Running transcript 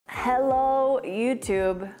Hello,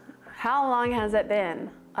 YouTube. How long has it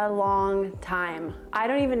been? A long time. I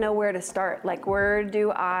don't even know where to start. Like, where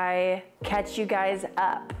do I catch you guys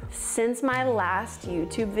up? Since my last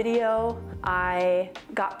YouTube video, I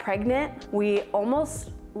got pregnant. We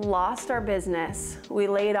almost lost our business. We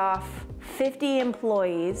laid off 50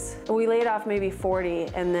 employees. We laid off maybe 40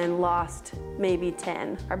 and then lost maybe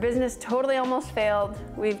 10. Our business totally almost failed.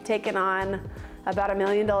 We've taken on about $1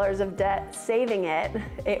 million of debt saving it.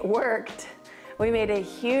 It worked. We made a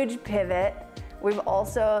huge pivot. We've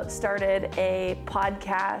also started a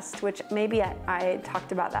podcast, which maybe I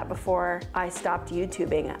talked about that before I stopped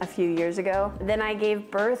YouTubing a few years ago. Then I gave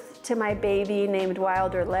birth to my baby named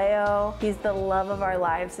Wilder Leo. He's the love of our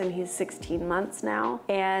lives and he's 16 months now.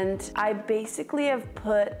 And I basically have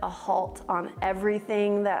put a halt on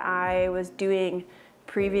everything that I was doing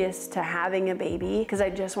previous to having a baby because I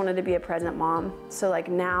just wanted to be a present mom. So like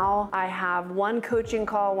now I have one coaching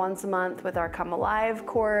call once a month with our Come Alive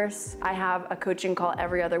course. I have a coaching call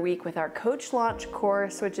every other week with our coach launch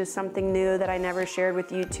course, which is something new that I never shared with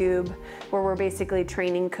YouTube, where we're basically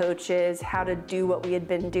training coaches how to do what we had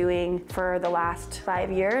been doing for the last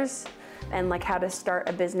 5 years and like how to start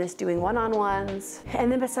a business doing one-on-ones. And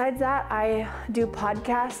then besides that, I do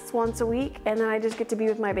podcasts once a week and then I just get to be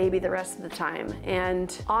with my baby the rest of the time.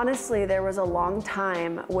 And honestly, there was a long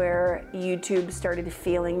time where YouTube started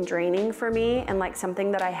feeling draining for me and like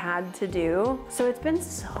something that I had to do. So it's been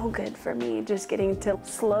so good for me just getting to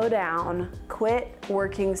slow down, quit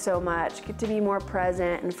working so much, get to be more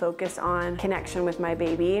present and focus on connection with my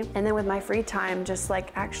baby. And then with my free time, just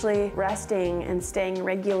like actually resting and staying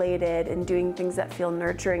regulated and doing things that feel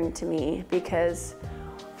nurturing to me, because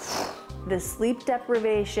the sleep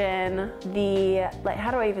deprivation, like,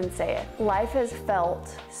 how do I even say it? Life has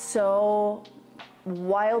felt so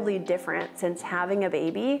wildly different since having a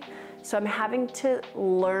baby. So I'm having to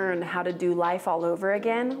learn how to do life all over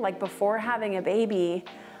again. Like before having a baby,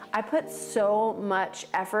 I put so much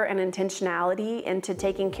effort and intentionality into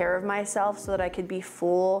taking care of myself so that I could be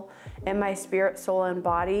full in my spirit, soul, and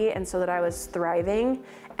body, and so that I was thriving.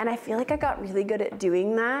 And I feel like I got really good at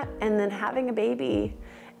doing that. And then having a baby,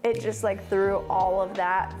 it just like threw all of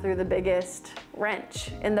that through the biggest wrench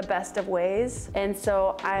in the best of ways. And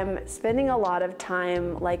so I'm spending a lot of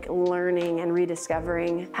time like learning and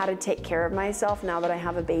rediscovering how to take care of myself now that I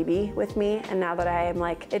have a baby with me. And now that I am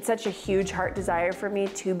like, it's such a huge heart desire for me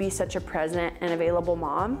to be such a present and available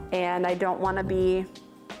mom. And I don't want to be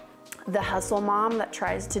the hustle mom that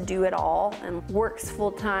tries to do it all and works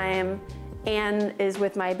full time and is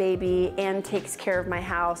with my baby and takes care of my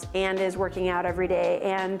house and is working out every day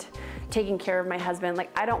and taking care of my husband. Like,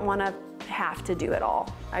 I don't want to have to do it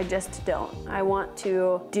all. I just don't. I want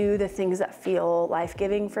to do the things that feel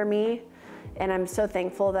life-giving for me. And I'm so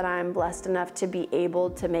thankful that I'm blessed enough to be able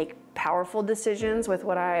to make powerful decisions with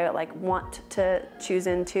what I like want to choose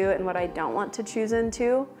into and what I don't want to choose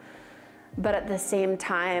into. But at the same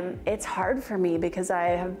time, it's hard for me because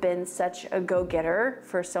I have been such a go-getter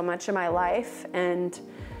for so much of my life and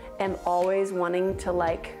am always wanting to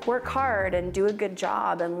like work hard and do a good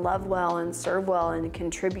job and love well and serve well and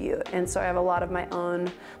contribute. And so I have a lot of my own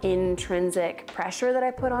intrinsic pressure that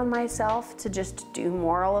I put on myself to just do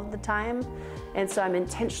more all of the time. And so I'm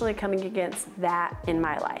intentionally coming against that in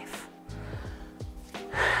my life.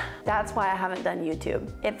 That's why I haven't done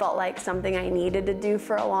YouTube. It felt like something I needed to do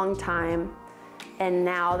for a long time. And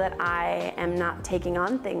now that I am not taking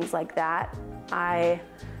on things like that, I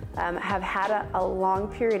have had a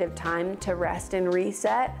long period of time to rest and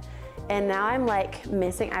reset. And now I'm like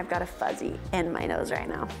missing, I've got a fuzzy in my nose right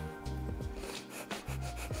now.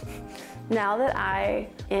 Now that I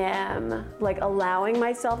am like allowing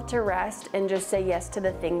myself to rest and just say yes to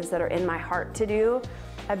the things that are in my heart to do,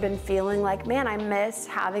 I've been feeling like, man, I miss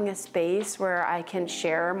having a space where I can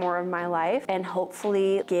share more of my life and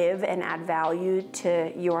hopefully give and add value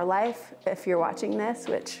to your life if you're watching this,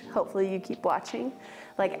 which hopefully you keep watching.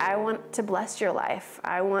 Like, I want to bless your life.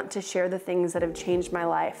 I want to share the things that have changed my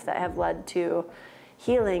life, that have led to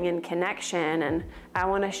healing and connection. And I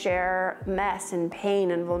want to share mess and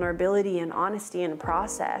pain and vulnerability and honesty and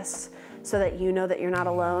process so that you know that you're not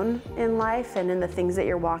alone in life and in the things that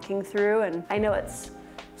you're walking through. And I know it's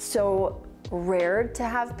so rare to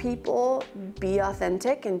have people be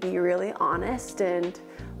authentic and be really honest and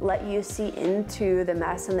let you see into the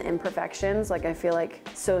mess and the imperfections. Like, I feel like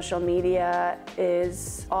social media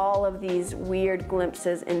is all of these weird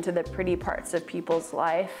glimpses into the pretty parts of people's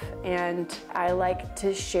life. And I like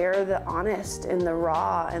to share the honest and the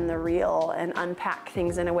raw and the real and unpack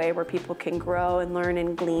things in a way where people can grow and learn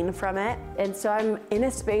and glean from it. And so I'm in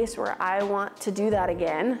a space where I want to do that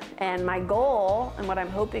again. And my goal and what I'm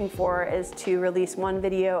hoping for is to release one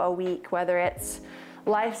video a week, whether it's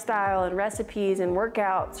lifestyle and recipes and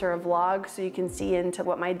workouts or a vlog, so you can see into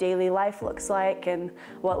what my daily life looks like and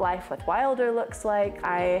what life with Wilder looks like.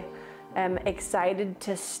 I am excited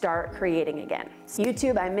to start creating again.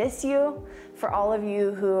 YouTube, I miss you. For all of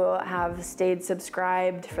you who have stayed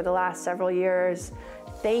subscribed for the last several years,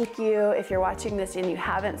 thank you. If you're watching this and you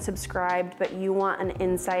haven't subscribed, but you want an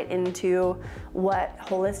insight into what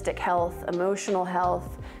holistic health, emotional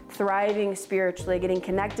health, thriving spiritually, getting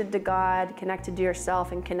connected to God, connected to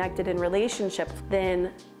yourself, and connected in relationship,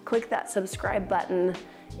 then click that subscribe button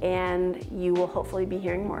and you will hopefully be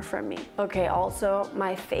hearing more from me. Okay, also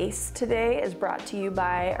my face today is brought to you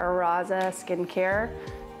by Araza skincare.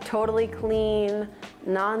 Totally clean,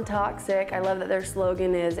 non-toxic. I love that their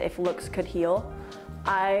slogan is "If looks could heal."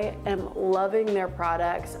 I am loving their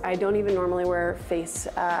products. I don't even normally wear face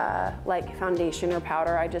like foundation or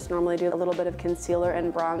powder. I just normally do a little bit of concealer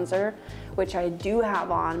and bronzer, which I do have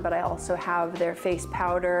on, but I also have their face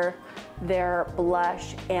powder, their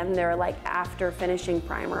blush, and their like after finishing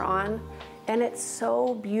primer on. And it's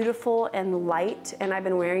so beautiful and light, and I've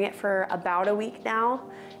been wearing it for about a week now,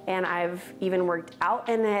 and I've even worked out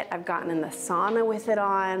in it. I've gotten in the sauna with it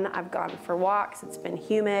on. I've gone for walks. It's been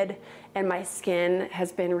humid, and my skin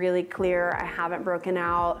has been really clear. I haven't broken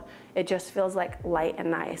out. It just feels like light and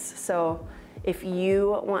nice. So if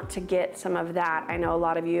you want to get some of that, I know a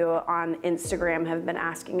lot of you on Instagram have been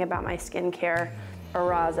asking about my skincare.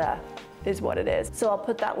 Araza is what it is. So I'll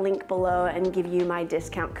put that link below and give you my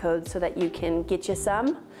discount code so that you can get you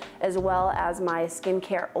some, as well as my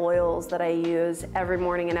skincare oils that I use every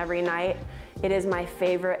morning and every night. It is my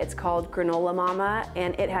favorite. It's called Granola Mama,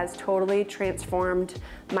 and it has totally transformed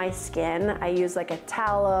my skin. I use like a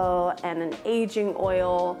tallow and an aging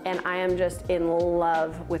oil, and I am just in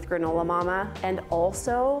love with Granola Mama. And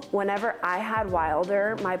also, whenever I had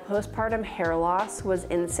Wilder, my postpartum hair loss was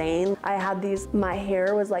insane. I had my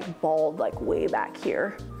hair was like bald, like way back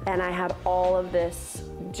here. And I had all of this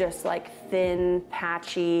just like thin,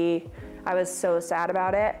 patchy. I was so sad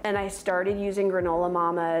about it. And I started using Granola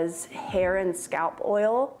Mama's hair and scalp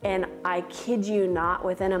oil. And I kid you not,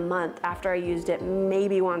 within a month after I used it,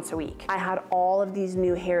 maybe once a week, I had all of these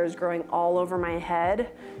new hairs growing all over my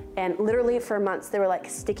head. And literally for months, they were like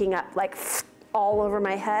sticking up like all over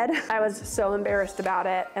my head. I was so embarrassed about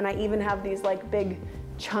it. And I even have these like big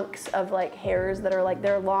chunks of like hairs that are like,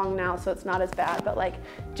 they're long now, so it's not as bad, but like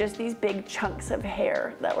just these big chunks of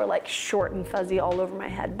hair that were like short and fuzzy all over my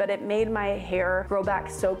head. But it made my hair grow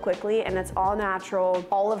back so quickly, and it's all natural.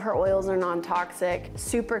 All of her oils are non-toxic,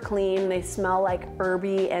 super clean. They smell like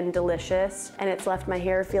herby and delicious, and it's left my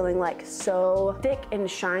hair feeling like so thick and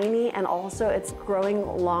shiny, and also it's growing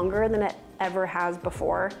longer than it ever has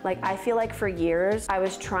before. Like, I feel like for years I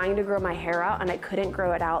was trying to grow my hair out and I couldn't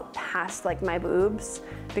grow it out past like my boobs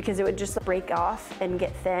because it would just break off and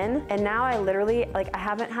get thin. And now I literally, like, I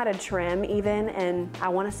haven't had a trim even in, I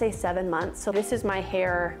wanna say 7 months. So this is my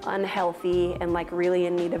hair unhealthy and like really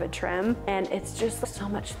in need of a trim. And it's just so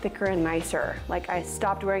much thicker and nicer. Like, I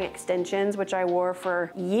stopped wearing extensions, which I wore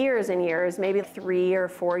for years and years, maybe 3 or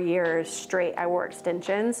 4 years straight I wore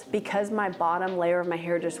extensions because my bottom layer of my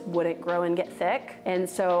hair just wouldn't grow and get thick. And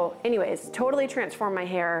so anyways, totally transformed my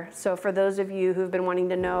hair. So for those of you who've been wanting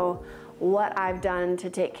to know what I've done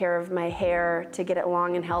to take care of my hair, to get it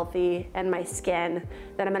long and healthy, and my skin,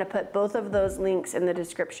 then I'm gonna put both of those links in the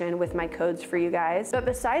description with my codes for you guys. But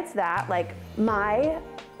besides that, like, my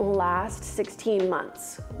last 16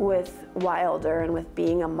 months with Wilder and with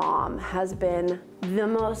being a mom has been the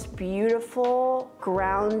most beautiful,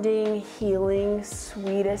 grounding, healing,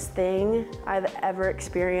 sweetest thing I've ever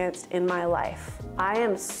experienced in my life. I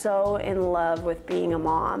am so in love with being a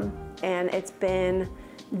mom, and it's been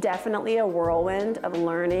definitely a whirlwind of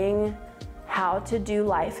learning how to do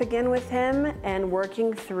life again with him and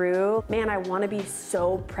working through, man, I want to be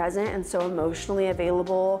so present and so emotionally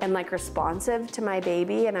available and like responsive to my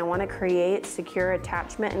baby, and I want to create secure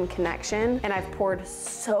attachment and connection. And I've poured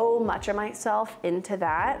so much of myself into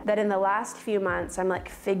that in the last few months I'm like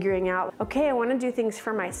figuring out, okay, I want to do things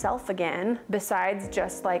for myself again besides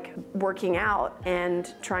just like working out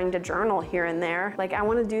and trying to journal here and there. Like, I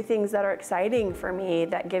want to do things that are exciting for me,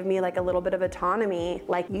 that give me like a little bit of autonomy,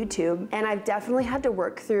 like YouTube. And I've definitely had to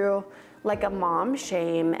work through like a mom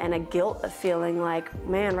shame and a guilt of feeling like,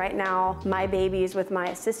 man, right now my baby's with my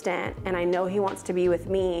assistant and I know he wants to be with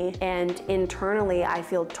me, and internally I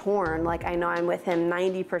feel torn. Like I know I'm with him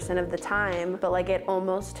 90% of the time, but like it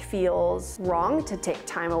almost feels wrong to take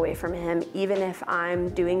time away from him, even if I'm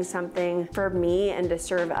doing something for me and to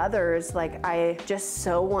serve others. Like I just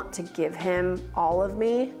so want to give him all of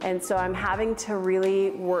me. And so I'm having to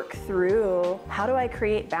really work through, how do I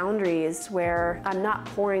create boundaries where I'm not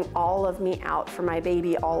pouring all of me out for my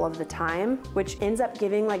baby all of the time, which ends up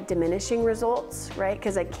giving like diminishing results, right?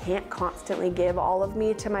 Because I can't constantly give all of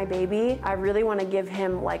me to my baby. I really want to give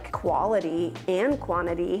him like quality and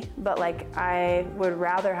quantity, but like I would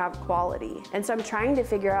rather have quality. And so I'm trying to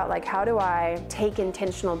figure out like, how do I take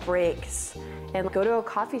intentional breaks and go to a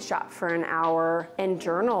coffee shop for an hour and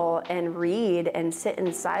journal and read and sit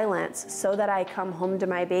in silence so that I come home to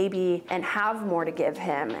my baby and have more to give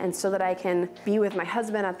him, and so that I can be with my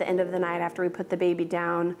husband at the end of the night after we put the baby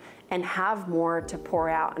down and have more to pour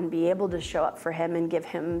out and be able to show up for him and give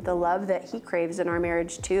him the love that he craves in our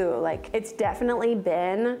marriage too. Like it's definitely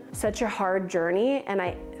been such a hard journey, and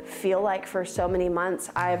I feel like for so many months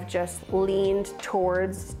I've just leaned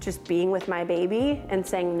towards just being with my baby and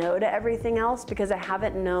saying no to everything else because I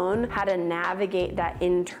haven't known how to navigate that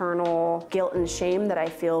internal guilt and shame that I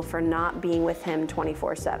feel for not being with him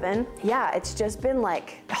 24/7. Yeah, it's just been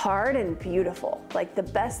like hard and beautiful, like the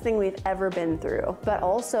best thing we've ever been through. But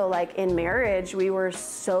also like in marriage, we were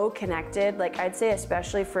so connected. Like I'd say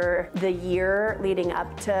especially for the year leading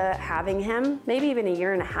up to having him, maybe even a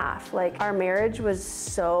year and a half, like our marriage was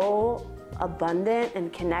so abundant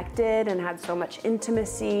and connected and had so much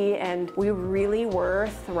intimacy, and we really were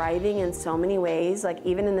thriving in so many ways. Like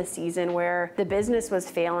even in the season where the business was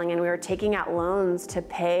failing and we were taking out loans to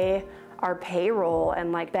pay our payroll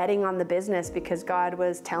and like betting on the business because God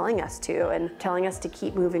was telling us to and telling us to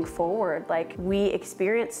keep moving forward. Like we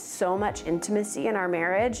experienced so much intimacy in our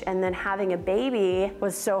marriage, and then having a baby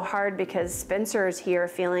was so hard because Spencer's here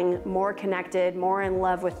feeling more connected, more in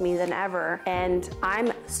love with me than ever. And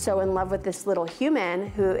I'm so in love with this little human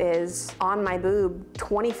who is on my boob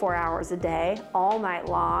 24 hours a day, all night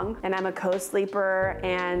long. And I'm a co-sleeper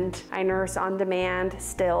and I nurse on demand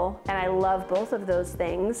still. And I love both of those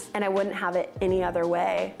things, and I wouldn't have it any other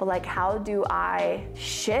way. But like, how do I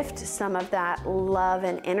shift some of that love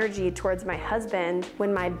and energy towards my husband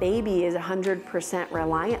when my baby is 100%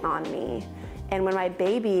 reliant on me? And when my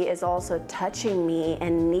baby is also touching me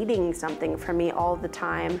and needing something from me all the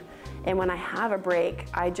time. And when I have a break,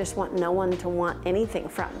 I just want no one to want anything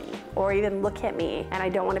from me or even look at me, and I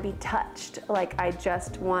don't want to be touched. Like I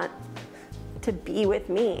just want to be with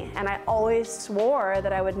me. And I always swore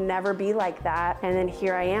that I would never be like that. And then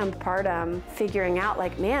here I am, postpartum, figuring out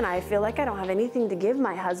like, man, I feel like I don't have anything to give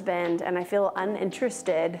my husband, and I feel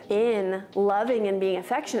uninterested in loving and being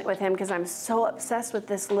affectionate with him because I'm so obsessed with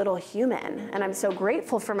this little human. And I'm so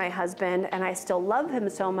grateful for my husband and I still love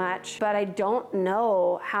him so much, but I don't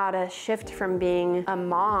know how to shift from being a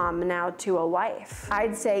mom now to a wife.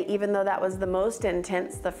 I'd say even though that was the most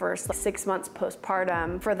intense the first 6 months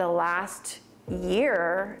postpartum, for the last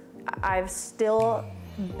year, I've still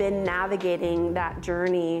been navigating that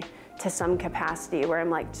journey to some capacity where I'm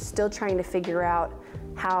like still trying to figure out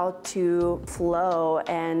how to flow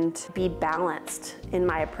and be balanced in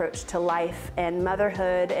my approach to life and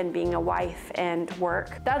motherhood and being a wife and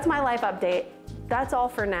work. That's my life update. That's all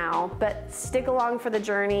for now, but stick along for the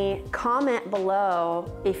journey. Comment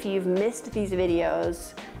below if you've missed these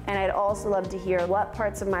videos. And I'd also love to hear what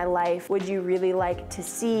parts of my life would you really like to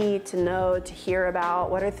see, to know, to hear about?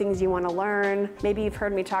 What are things you want to learn? Maybe you've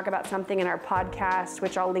heard me talk about something in our podcast,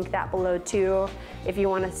 which I'll link that below too, if you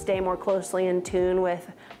want to stay more closely in tune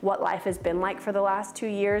with what life has been like for the last 2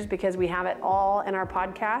 years, because we have it all in our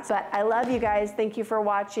podcast. But I love you guys. Thank you for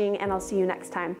watching, and I'll see you next time.